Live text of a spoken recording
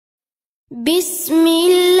بسم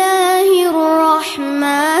الله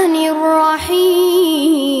الرحمن الرحيم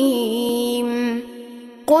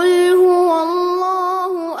قل هو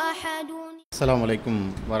الله أحد. السلام عليكم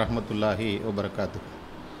ورحمة الله وبركاته.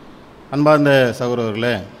 அன்பார்ந்த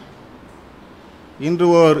சகோதரர்களே, இன்று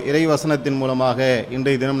ஓர் இறை வசனத்தின் மூலமாக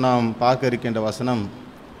இன்றைய தினம் நாம் பார்க்க இருக்கின்ற வசனம்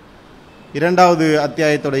இரண்டாவது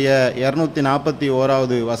அத்தியாயத்துடைய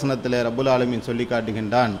 241வது வசனத்தில் ரப்புல் ஆலமீன் சொல்லி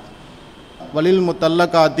காட்டுகின்றான். வலில்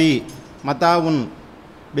முத்தல்லகாத்தி மதாவுன்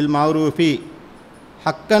பில் மஅரூஃபி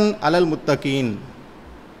ஹக்கன் அலல் முத்தகீன்.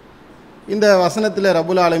 இந்த வசனத்தில்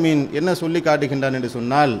ரப்புல் ஆலமீன் என்ன சொல்லி காட்டுகின்றான் என்று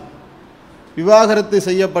சொன்னால், விவாகரத்து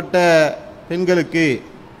செய்யப்பட்ட பெண்களுக்கு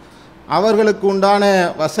அவர்களுக்கு உண்டான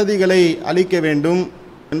வசதிகளை அளிக்க வேண்டும்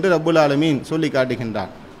என்று ரப்புல் ஆலமீன் சொல்லி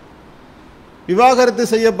காட்டுகின்றான். விவாகரத்து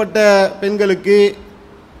செய்யப்பட்ட பெண்களுக்கு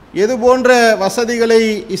எது போன்ற வசதிகளை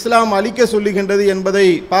இஸ்லாம் அளிக்க சொல்லுகின்றது என்பதை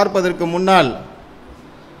பார்ப்பதற்கு முன்னால்,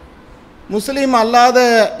 முஸ்லீம் அல்லாத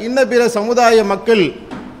இன்ன பிற சமுதாய மக்கள்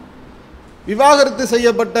விவாகரத்து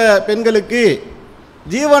செய்யப்பட்ட பெண்களுக்கு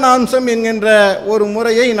ஜீவனாம்சம் என்கின்ற ஒரு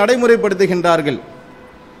முறையை நடைமுறைப்படுத்துகின்றார்கள்.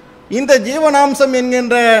 இந்த ஜீவனாம்சம்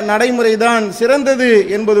என்கின்ற நடைமுறைதான் சிறந்தது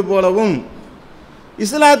என்பது போலவும்,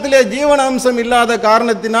 இஸ்லாத்திலே ஜீவனாம்சம் இல்லாத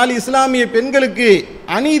காரணத்தினால் இஸ்லாமிய பெண்களுக்கு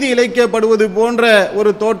அநீதி இழைக்கப்படுவது போன்ற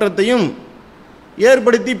ஒரு தோற்றத்தையும்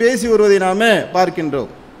ஏற்படுத்தி பேசி வருவதை நாம்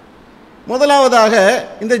பார்க்கின்றோம். முதலாவதாக,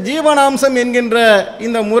 இந்த ஜீவனாம்சம் என்கின்ற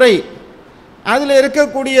இந்த முறை, அதில்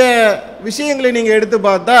இருக்கக்கூடிய விஷயங்களை நீங்கள் எடுத்து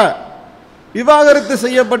பார்த்தா, விவாகரத்து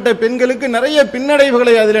செய்யப்பட்ட பெண்களுக்கு நிறைய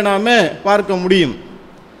பின்னடைவுகளை அதில் நாம் பார்க்க முடியும்.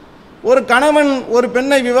 ஒரு கணவன் ஒரு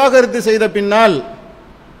பெண்ணை விவாகரத்து செய்த பின்னால்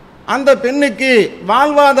அந்த பெண்ணுக்கு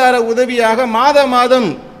வாழ்வாதார உதவியாக மாதம்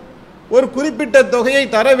ஒரு குறிப்பிட்ட தொகையை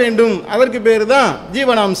தர வேண்டும். அதற்கு பேர் தான்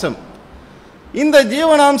ஜீவனாம்சம். இந்த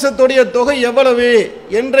ஜீவனாம்சத்துடைய தொகை எவ்வளவு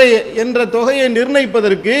என்ற தொகையை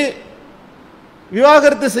நிர்ணயிப்பதற்கு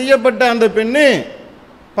விவாகரத்து செய்யப்பட்ட அந்த பெண்ணு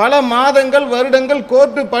பல மாதங்கள் வருடங்கள்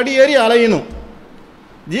கோர்ட்டு படியேறி அலையணும்.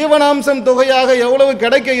 ஜீவனாம்சம் தொகையாக எவ்வளவு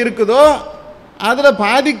கிடைக்க இருக்குதோ அதில்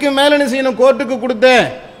பாதிக்கு மேலே என்ன செய்யணும், கோர்ட்டுக்கு கொடுத்த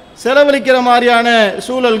செலவழிக்கிற மாதிரியான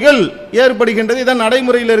சூழல்கள் ஏற்படுகின்றது. இதன்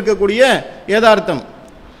நடைமுறையில் இருக்கக்கூடிய யதார்த்தம்.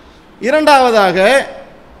 இரண்டாவதாக,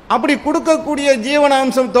 அப்படி கொடுக்கக்கூடிய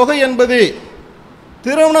ஜீவனாம்சம் தொகை என்பது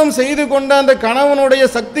திருமணம் செய்து கொண்ட அந்த கணவனுடைய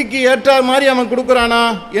சக்திக்கு ஏற்ற மாதிரி அவன் கொடுக்குறானா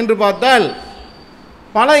என்று பார்த்தால்,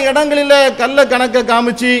 பல இடங்களில் கள்ள கணக்கை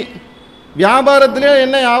காமிச்சு வியாபாரத்திலே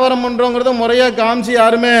என்ன வியாபாரம் பண்ணுறோங்கிறத முறையாக காமிச்சு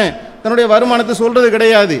யாருமே தன்னுடைய வருமானத்தை சொல்கிறது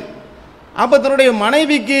கிடையாது. அப்போ தன்னுடைய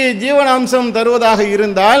மனைவிக்கு ஜீவனாம்சம் தருவதாக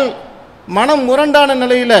இருந்தால், மனம் முரண்டான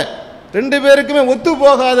நிலையில், ரெண்டு பேருக்குமே ஒத்து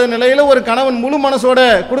போகாத நிலையில் ஒரு கணவன் முழு மனசோட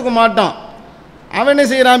கொடுக்க மாட்டான். அவன் என்ன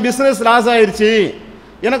செய்கிறான், பிஸ்னஸ் லாஸ் ஆயிடுச்சு,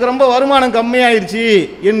 எனக்கு ரொம்ப வருமானம் கம்மியாயிருச்சு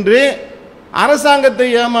என்று அரசாங்கத்தை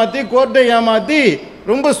ஏமாற்றி கோர்ட்டை ஏமாற்றி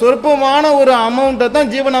ரொம்ப சொற்பமான ஒரு அமௌண்ட்டை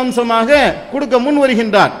தான் ஜீவனாம்சமாக கொடுக்க முன்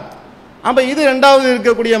வருகின்றார். அப்போ இது ரெண்டாவது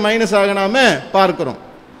இருக்கக்கூடிய மைனஸாக நாம் பார்க்கிறோம்.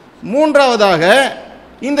 மூன்றாவதாக,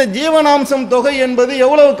 இந்த ஜீவனாம்சம் தொகை என்பது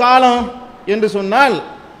எவ்வளவு காலம் என்று சொன்னால்,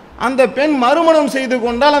 அந்த பெண் மறுமணம் செய்து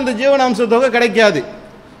கொண்டால் அந்த ஜீவனாம்ச தொகை கிடைக்காது.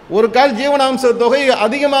 ஒரு கால் ஜீவனாம்ச தொகை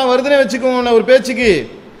அதிகமாக வருதுன்னு வச்சுக்கோங்க ஒரு பேச்சுக்கு.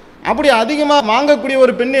 அப்படி அதிகமாக வாங்கக்கூடிய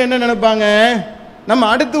ஒரு பெண்ணு என்ன நினைப்பாங்க, நம்ம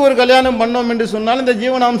அடுத்து ஒரு கல்யாணம் பண்ணோம் என்று சொன்னால் இந்த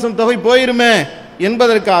ஜீவனாம்சம் தொகை போயிருமே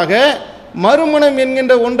என்பதற்காக மறுமணம்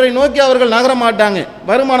என்கின்ற ஒன்றை நோக்கி அவர்கள் நகர மாட்டாங்க.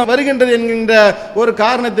 வருமானம் வருகின்றது என்கின்ற ஒரு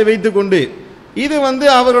காரணத்தை வைத்துக்கொண்டு இது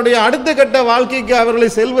அவருடைய அடுத்த கட்ட வாழ்க்கைக்கு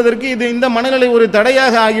அவர்களை செல்வதற்கு இந்த மனநிலை ஒரு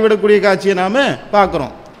தடையாக ஆகிவிடக்கூடிய காட்சியை நாம்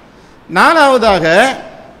பார்க்குறோம். நாலாவதாக,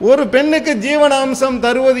 ஒரு பெண்ணுக்கு ஜீவனாம்சம்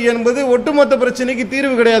தருவது என்பது ஒட்டுமொத்த பிரச்சனைக்கு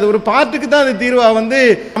தீர்வு கிடையாது. ஒரு பார்ட்டுக்கு தான் அது தீர்வாக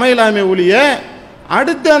அமையலாமே ஒழிய,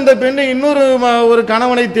 அடுத்து அந்த பெண்ணை இன்னொரு ஒரு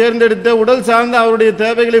கணவனை தேர்ந்தெடுத்த உடல் சார்ந்த அவருடைய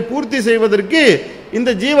தேவைகளை பூர்த்தி செய்வதற்கு இந்த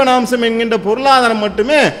ஜீவனாம்சம் என்கின்ற பொருளாதாரம்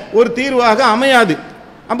மட்டுமே ஒரு தீர்வாக அமையாது.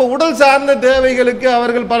 அப்போ உடல் சார்ந்த தேவைகளுக்கு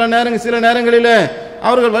அவர்கள் சில நேரங்களில்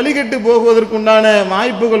அவர்கள் வழிகட்டு போகுவதற்குண்டான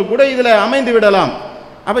வாய்ப்புகள் கூட இதில் அமைந்து விடலாம்.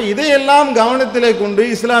 அப்போ இதையெல்லாம் கவனத்தில் கொண்டு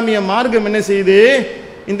இஸ்லாமிய மார்க்கம் என்ன செய்து,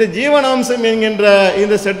 இந்த ஜீவனாம்சம் என்கின்ற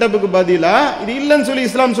இந்த செட்டப்புக்கு பதிலாக இது இல்லைன்னு சொல்லி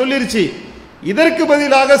இஸ்லாம் சொல்லிருச்சு. இதற்கு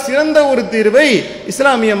பதிலாக சிறந்த ஒரு தீர்வை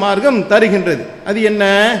இஸ்லாமிய மார்க்கம் தருகின்றது. அது என்ன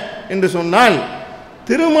என்று சொன்னால்,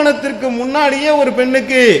 திருமணத்திற்கு முன்னாடியே ஒரு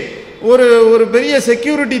பெண்ணுக்கு ஒரு பெரிய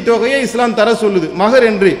செக்யூரிட்டி தொகையை இஸ்லாம் தர சொல்லுது, மகர்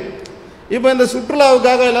என்று. இப்போ இந்த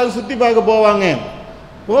சுற்றுலாவுக்காக எல்லாரும் சுற்றி பார்க்க போவாங்க.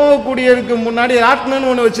 போகக்கூடியதுக்கு முன்னாடி ராட்டினம்னு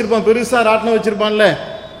ஒன்று வச்சுருப்பான், பெருசாக ராட்டினம் வச்சுருப்பான்ல,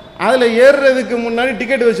 அதில் ஏறுறதுக்கு முன்னாடி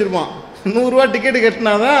டிக்கெட் வச்சுருப்பான். 100 ரூபா டிக்கெட்டு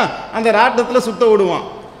கட்டினாதான் அந்த ராட்டினத்தில் சுத்த விடுவான்.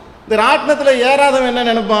 இந்த ராட்டினத்தில் ஏறாதவன் என்ன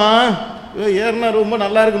நினைப்பான், ஏறினா ரொம்ப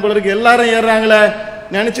நல்லா இருக்கும் போல இருக்கு, எல்லாரும் ஏறுறாங்களே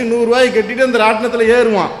நினச்சி 100 ரூபாய் கட்டிட்டு அந்த ராட்டினத்தில்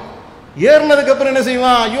ஏறுவான். ஏறினதுக்கு அப்புறம் என்ன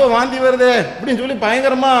செய்வான், ஐயோ வாந்தி வருதே அப்படின்னு சொல்லி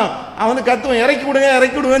பயங்கரமா அவன் வந்து கத்துவான், இறக்கி விடுங்க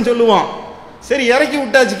இறக்கி விடுவேன்னு சொல்லுவான். சரி இறக்கி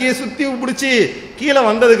விட்டாச்சு, சுத்தி பிடிச்சி கீழே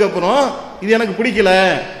வந்ததுக்கு அப்புறம் இது எனக்கு பிடிக்கல,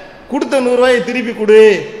 கொடுத்த 100 ரூபாயை திருப்பி கொடு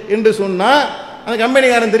என்று சொன்னா அந்த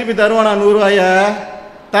கம்பெனிக்காரன் திருப்பி தருவானா? 100 ரூபாய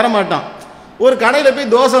தரமாட்டான். ஒரு கடையில்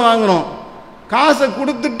போய் தோசை வாங்குறோம், காசை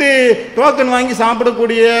கொடுத்துட்டு டோக்கன் வாங்கி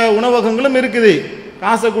சாப்பிடக்கூடிய உணவகங்களும் இருக்குது.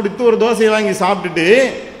 காசை கொடுத்து ஒரு தோசையை வாங்கி சாப்பிட்டுட்டு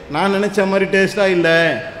நான் நினைச்ச மாதிரி டேஸ்டா இல்லை,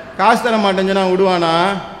 காசு தர மாட்டேன்னு சொன்னா விடுவானா?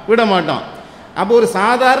 விட மாட்டான். அப்போ ஒரு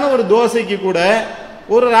சாதாரண ஒரு தோசைக்கு கூட,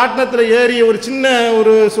 ஒரு ராட்டினத்தில் ஏறி ஒரு சின்ன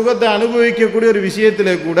ஒரு சுகத்தை அனுபவிக்கக்கூடிய ஒரு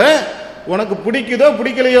விஷயத்துல கூட உனக்கு பிடிக்குதோ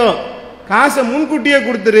பிடிக்கலையோ காசை முன்கூட்டியே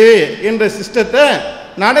கொடுத்துரு என்ற சிஸ்டத்தை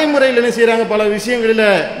நடைமுறையில் என்ன செய்யறாங்க, பல விஷயங்களில்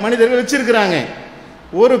மனிதர்கள் வச்சிருக்கிறாங்க.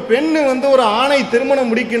 ஒரு பெண்ணு வந்து ஒரு ஆணை திருமணம்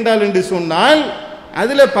முடிக்கின்றாள் என்று சொன்னால்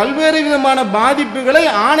அதுல பல்வேறு விதமான பாதிப்புகளை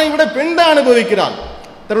ஆணை விட பெண் தான் அனுபவிக்கிறாள்.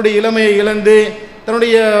 தன்னுடைய இளமையை இழந்து,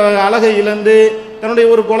 தன்னுடைய அழகை இழந்து, தன்னுடைய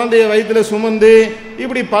ஒரு குழந்தைய வயிற்றுல சுமந்து,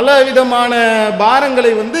 இப்படி பல விதமான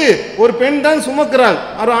பாரங்களை வந்து ஒரு பெண் தான் சுமக்கிறாள்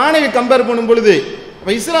ஒரு ஆணை கம்பேர் பண்ணும் பொழுது.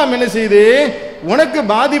 இஸ்லாம் என்ன செய்யுது, உனக்கு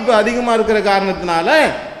பாதிப்பு அதிகமா இருக்கிற காரணத்தினால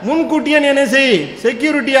முன்கூட்டியே நீ என்ன செய்,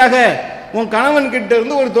 செக்யூரிட்டியாக உன் கணவன் கிட்ட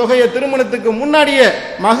இருந்து ஒரு தொகையை திருமணத்துக்கு முன்னாடியே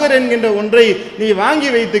மகர் என்கின்ற ஒன்றை நீ வாங்கி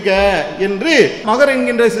வைத்துக்க என்று மகர்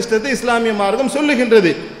என்கின்ற சிஸ்டத்தை இஸ்லாமிய மார்க்கம்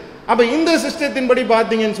சொல்லுகின்றது. அப்ப இந்த சிஸ்டத்தின்படி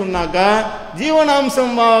பாத்தீங்கன்னு சொன்னாக்கா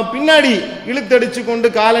ஜீவனாம்சம் பின்னாடி இழுத்தடிச்சு கொண்டு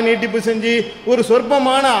கால நீட்டிப்பு செஞ்சு ஒரு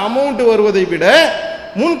சொற்பமான அமௌண்ட் வருவதை விட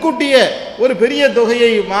முன்கூட்டியே ஒரு பெரிய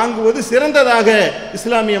தொகையை வாங்குவது சிறந்ததாக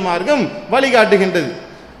இஸ்லாமிய மார்க்கம் வழிகாட்டுகின்றது.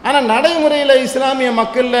 ஆனா நடைமுறையில் இஸ்லாமிய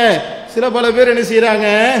மக்கள்ல சில பல பேர் என்ன செய்யறாங்க,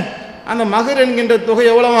 அந்த மகர் என்கின்ற தொகை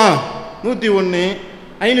எவ்வளவா 101,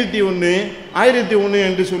 501, 1001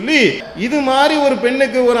 என்று சொல்லி இது மாதிரி ஒரு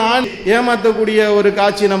பெண்ணுக்கு ஒரு ஆண் ஏமாற்றக்கூடிய ஒரு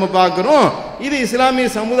காட்சி நம்ம பார்க்கிறோம். இது இஸ்லாமிய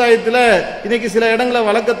சமுதாயத்தில் இன்னைக்கு சில இடங்களை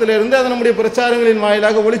வழக்கத்தில் இருந்து அதை நம்முடைய பிரச்சாரங்களின்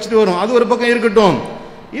வாயிலாக ஒழிச்சிட்டு வரும். அது ஒரு பக்கம் இருக்கட்டும்.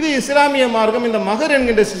 இது இஸ்லாமிய மார்க்கம் இந்த மகர்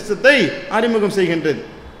என்கின்ற சிஸ்டத்தை அறிமுகம் செய்கின்றது.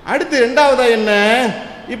 அடுத்து இரண்டாவதா என்ன,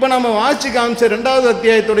 இப்ப நம்ம வாட்சி காமிச்ச 2வது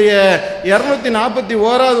அத்தியாயத்துடைய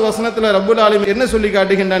 241வது வசனத்துல ரப்புல் ஆலமீன் என்ன சொல்லி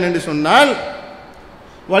காட்டுகின்றான் என்று சொன்னால்,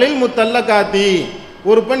 வலில் முத்தல்லகாத்தி,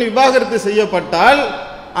 ஒரு பெண் விவாகரத்து செய்யப்பட்டால்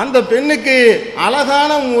அந்த பெண்ணுக்கு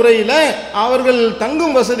அழகான முறையில் அவர்கள்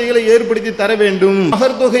தங்கும் வசதிகளை ஏற்படுத்தி தர வேண்டும்.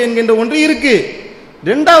 மகர் தொகை என்கின்ற ஒன்று இருக்கு.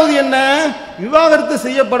 இரண்டாவது என்ன, விவாகரத்து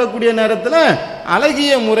செய்யப்படக்கூடிய நேரத்தில்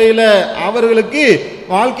அழகிய முறையில் அவர்களுக்கு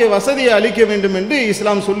வாழ்க்கை வசதியை அளிக்க வேண்டும் என்று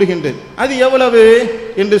இஸ்லாம் சொல்லுகின்றது. அது எவ்வளவு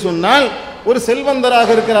என்று சொன்னால், ஒரு செல்வந்தராக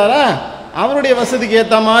இருக்கிறாரா, அவருடைய வசதிக்கு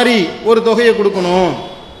ஏற்ற மாதிரி ஒரு தொகையை கொடுக்கணும்.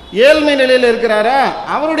 ஏழ்மை நிலையில் இருக்கிறாரா,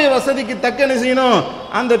 அவருடைய வசதிக்கு தக்க செய்யணும்,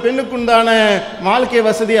 அந்த பெண்ணுக்குண்டான வாழ்க்கை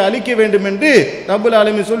வசதியை அளிக்க வேண்டும் என்று ரப்புல்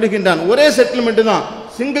ஆலமீன் சொல்லுகின்றான். ஒரே செட்டில்மெண்ட் தான்,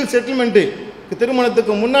 சிங்கிள் செட்டில்மெண்ட்.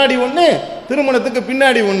 திருமணத்துக்கு முன்னாடி ஒன்று, திருமணத்துக்கு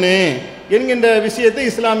பின்னாடி ஒன்று என்கின்ற விஷயத்தை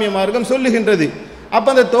இஸ்லாமிய மார்க்கம் சொல்லுகின்றது. அப்ப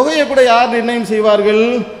அந்த தொகையை கூட யார் நிர்ணயம் செய்வார்கள்?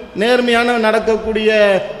 நேர்மையான நடக்கக்கூடிய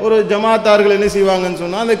ஒரு ஜமாத்தார்கள் என்ன செய்வாங்கன்னு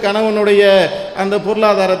சொன்னால், அந்த கணவனுடைய அந்த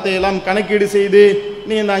பொருளாதாரத்தை எல்லாம் கணக்கீடு செய்து,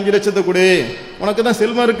 நீ இந்த 5 லட்சத்தை கொடு, உனக்கு தான்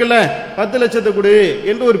செல்வம் இருக்குல்ல 10 லட்சத்தை கொடு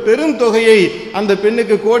என்று ஒரு பெரும் தொகையை அந்த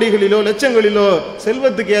பெண்ணுக்கு கோடிகளிலோ லட்சங்களிலோ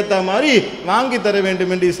செல்வத்துக்கு ஏற்ற மாதிரி வாங்கி தர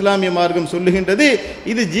வேண்டும் என்று இஸ்லாமிய மார்க்கம் சொல்லுகின்றது.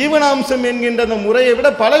 இது ஜீவனாம்சம் என்கின்ற அந்த முறையை விட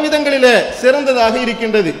பல விதங்களிலே சிறந்ததாக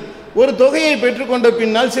இருக்கின்றது. ஒரு தொகையை பெற்றுக்கொண்ட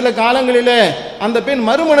பின்னால் சில காலங்களிலே அந்த பெண்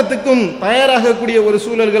மறுமணத்துக்கும் தயாராகக்கூடிய ஒரு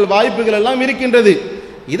சூழல்கள், வாய்ப்புகள் எல்லாம் இருக்கின்றது.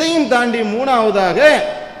 இதையும் தாண்டி மூணாவதாக,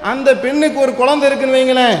 அந்த பெண்ணுக்கு ஒரு குழந்தை இருக்குன்னு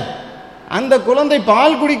வைங்களேன், அந்த குழந்தை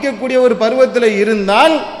பால் குடிக்கக்கூடிய ஒரு பருவத்தில்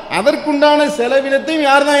இருந்தால் அதற்குண்டான செலவினத்தையும்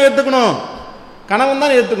யார் தான் ஏற்றுக்கணும்? கணவன்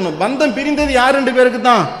தான் ஏற்றுக்கணும். பந்தம் பிரிந்தது யார்? 2 பேருக்கு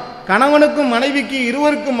தான். கணவனுக்கும் மனைவிக்கு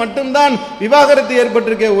இருவருக்கும் மட்டும்தான் விவாகரத்து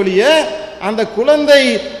ஏற்பட்டிருக்க ஒழிய அந்த குழந்தை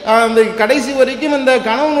அந்த கடைசி வரைக்கும் அந்த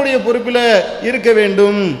கணவனுடைய பொறுப்பில் இருக்க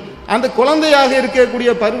வேண்டும். அந்த குழந்தையாக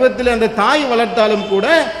இருக்கக்கூடிய பருவத்தில் அந்த தாய் வளர்த்தாலும் கூட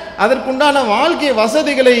அதற்குண்டான வாழ்க்கை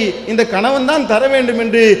வசதிகளை இந்த கணவன் தான் தர வேண்டும்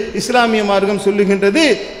என்று இஸ்லாமிய மார்க்கம் சொல்லுகின்றது.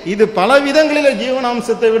 இது பல விதங்களில்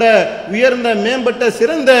ஜீவனாம்சத்தை விட உயர்ந்த, மேம்பட்ட,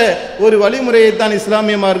 சிறந்த ஒரு வழிமுறையை தான்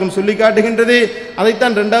இஸ்லாமிய மார்க்கம் சொல்லி காட்டுகின்றது.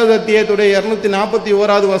 அதைத்தான் 2வது அத்தியாயத்துடைய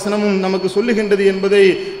 241வது வசனமும் நமக்கு சொல்லுகின்றது என்பதை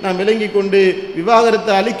நாம் விளங்கிக் கொண்டு,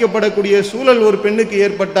 விவாகரத்து அளிக்கப்படக்கூடிய சூழல் ஒரு பெண்ணுக்கு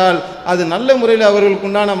ஏற்பட்டால் அது நல்ல முறையில் அவர்களுக்கு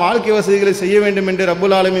உண்டான வாழ்க்கை வசதிகளை செய்ய வேண்டும் என்று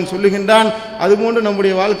ரப்புல் ஆலமீன் சொல்லுகின்றான். அதுபோன்று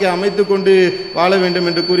நம்முடைய வாழ்க்கையை அமைத்துக் கொண்டு வாழ வேண்டும்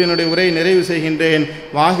என்று கூறி என்னுடைய உரையை நிறைவு செய்கின்றேன்.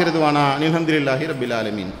 வாஹிரதுவானா அல்ஹம்துலில்லாஹி ரப்பில்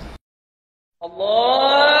ஆலமீன்.